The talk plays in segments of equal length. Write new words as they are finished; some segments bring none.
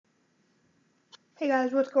Hey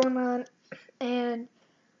guys, what's going on? And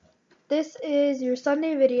this is your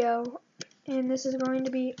Sunday video, and this is going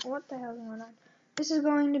to be, what the hell is going on? This is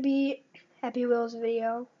going to be Happy Wheels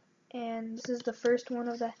video, and this is the first one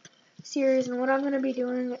of the series, and what I'm going to be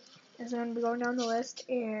doing is I'm going to be going down the list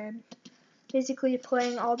and basically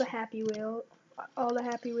playing all the Happy Wheels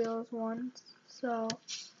ones. So,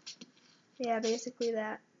 yeah, basically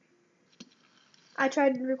that. I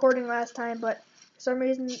tried recording last time, but for some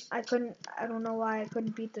reason I don't know why I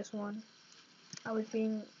couldn't beat this one. I was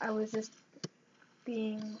just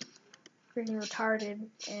being freaking retarded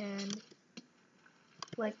and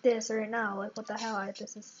like this right now, like what the hell,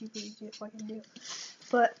 this is super easy to fucking do.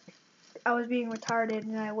 But I was being retarded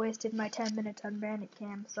and I wasted my 10 minutes on Bandit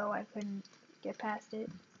Cam, so I couldn't get past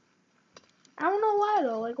it. I don't know why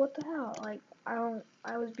though, like what the hell, like I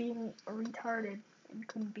was being retarded and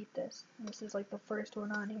couldn't beat this. And this is like the first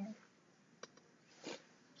one on here.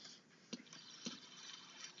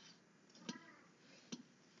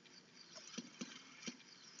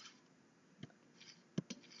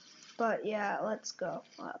 But yeah, let's go.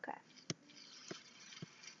 Okay.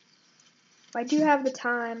 If I do have the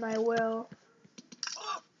time, I will.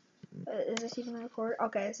 Is this even recording?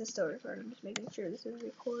 Okay, this is still recording. I'm just making sure this is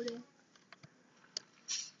recording.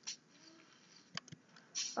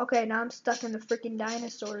 Okay, now I'm stuck in the freaking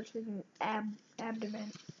dinosaur's freaking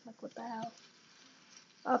abdomen. Like, what the hell?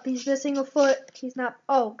 Oh, he's missing a foot. He's not.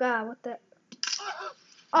 Oh, God, what the.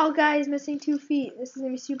 Oh, God, he's missing 2 feet. This is going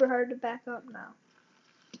to be super hard to back up now.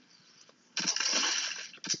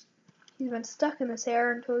 He's been stuck in this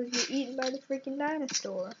air until he's been eaten by the freaking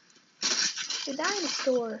dinosaur. The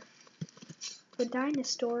dinosaur. The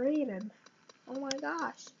dinosaur ate him. Oh, my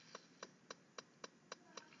gosh.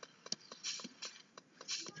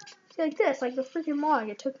 See, like this, like the freaking log.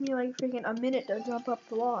 It took me like freaking a minute to jump up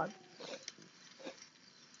the log.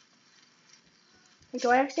 Like,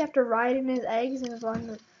 do I actually have to ride in his eggs and as long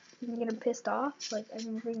as you can get him pissed off? Like, I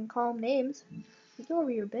can freaking call him names. Like, go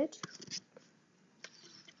over here, bitch.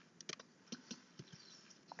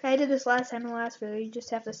 Okay, I did this last time in the last video. You just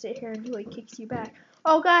have to sit here until he kicks you back.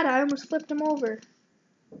 Oh God, I almost flipped him over.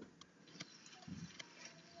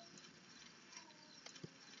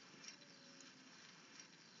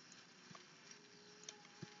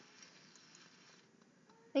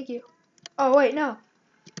 Thank you. Oh wait, no.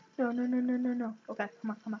 No. Okay, come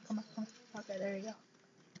on. Okay, there you go.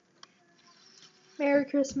 Merry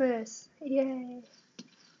Christmas. Yay.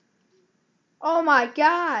 Oh my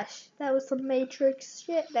gosh, that was some Matrix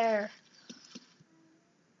shit there.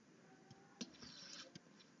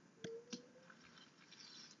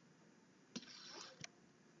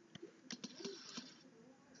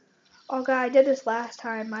 Oh God, I did this last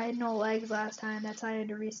time. I had no legs last time. That's why I had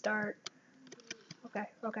to restart.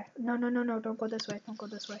 Okay. No. Don't go this way. Don't go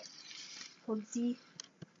this way. Hold Z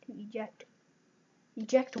to eject.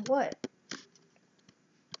 Eject what?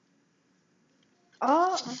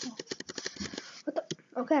 Oh. What the?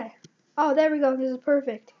 Okay. Oh, there we go. This is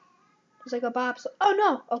perfect. It's like a bobsled. Oh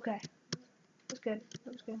no. Okay. That was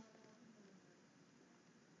good.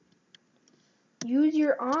 Use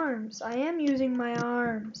your arms. I am using my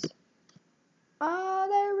arms. Oh,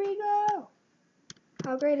 there we go.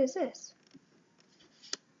 How great is this?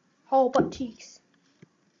 Whole butt cheeks.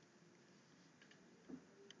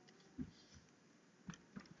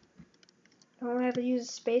 Don't I have to use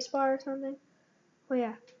a space bar or something? Oh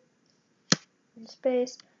yeah. And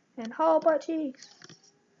space and whole butt cheeks.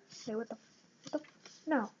 Wait, what the?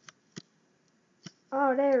 No.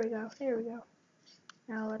 Oh, there we go.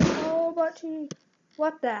 Now let's whole butt cheeks.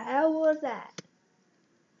 What the hell was that?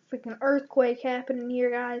 Freaking earthquake happening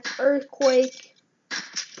here, guys. Earthquake.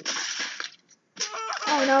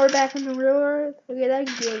 Oh, now we're back in the real earth. Look at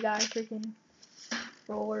that gay guy freaking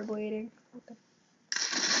rollerblading.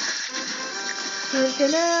 What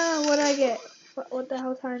did I get? What the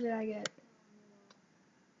hell time did I get?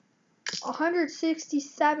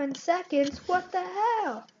 167 seconds? What the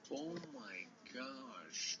hell? Oh my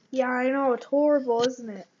gosh. Yeah, I know. It's horrible, isn't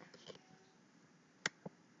it?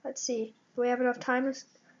 Let's see. Do we have enough time?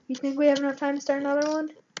 You think we have enough time to start another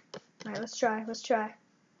one? Alright, let's try. Let's try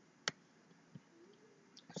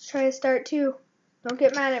to start 2. Don't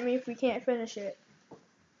get mad at me if we can't finish it.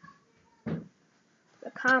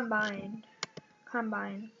 The Combine.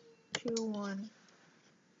 2-1.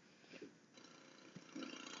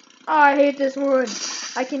 Oh, I hate this one.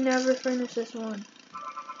 I can never finish this one.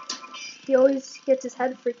 He always gets his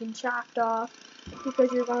head freaking chopped off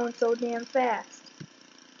because you're going so damn fast.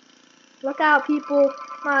 Look out, people.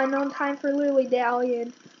 Come on, no time for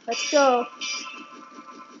lily-dallying. Let's go.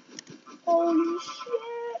 Holy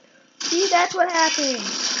shit. See, that's what happened.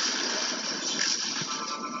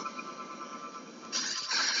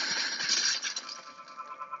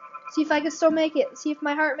 See if I can still make it. See if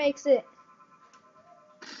my heart makes it.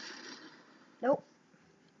 Nope.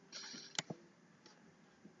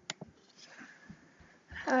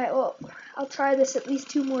 Alright, well, I'll try this at least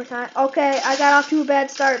 2 more times. Okay, I got off to a bad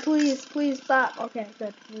start. Please, please stop. Okay,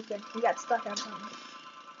 good. We're good. We got stuck on something.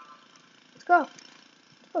 Let's go.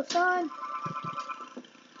 Let's go, son.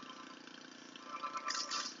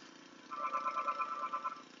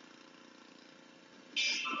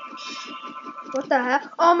 What the heck?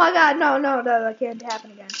 Oh my god, no, that can't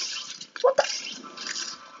happen again. What the?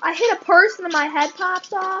 I hit a person and my head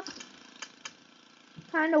pops off?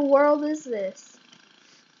 What kind of world is this?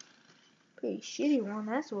 Pretty shitty one,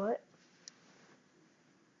 that's what.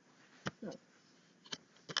 No.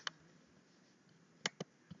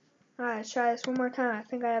 Alright, let's try this one more time. I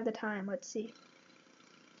think I have the time. Let's see.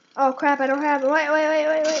 Oh crap, I don't have it. Wait.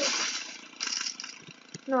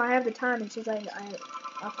 No, I have the time. It's just I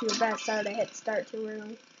off to a bad start. I hit start too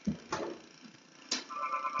early.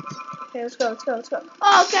 Okay, let's go.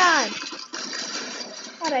 Oh god!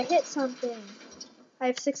 God, I hit something. I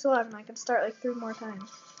have 611. I can start like 3 more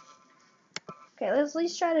times. Okay, let's at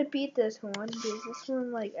least try to beat this one, because this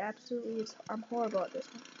one, like, absolutely I'm horrible at this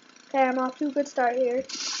one. Okay, I'm off to a good start here.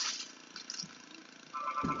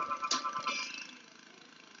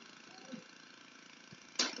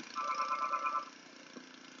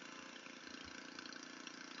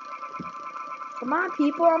 Come on,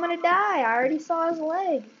 people, I'm gonna die. I already saw his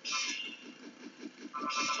leg.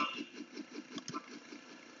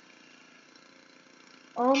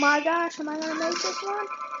 Oh my gosh, am I gonna make this one?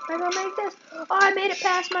 Am I gonna make this? Oh, I made it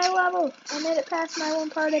past my level. I made it past my one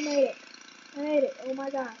part. I made it. Oh my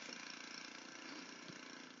gosh.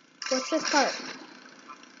 What's this part?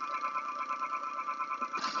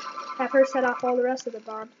 Have her set off all the rest of the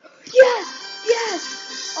bombs.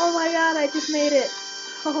 Yes! Oh my god, I just made it.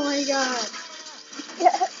 Oh my god.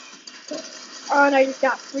 Yes! Oh, and I just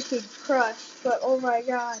got freaking crushed. But oh my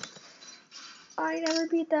god. I never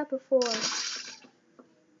beat that before.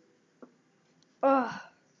 Ugh.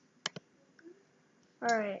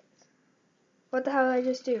 Alright. What the hell did I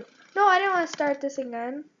just do? No, I didn't want to start this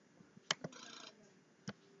again.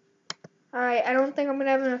 Alright, I don't think I'm going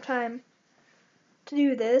to have enough time to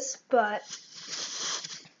do this, but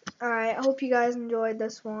alright, I hope you guys enjoyed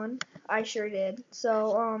this one. I sure did.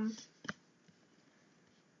 So,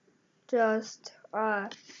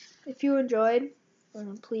 if you enjoyed,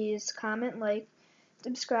 please comment, like,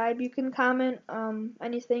 subscribe. You can comment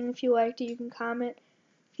anything. If you liked it, you can comment.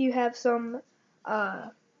 If you have some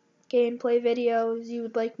gameplay videos you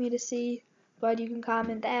would like me to see, but you can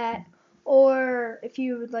comment that. Or if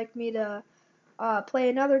you would like me to play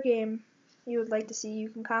another game you would like to see, you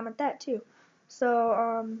can comment that too.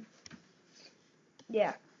 So,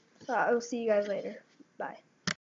 yeah. So I will see you guys later. Bye.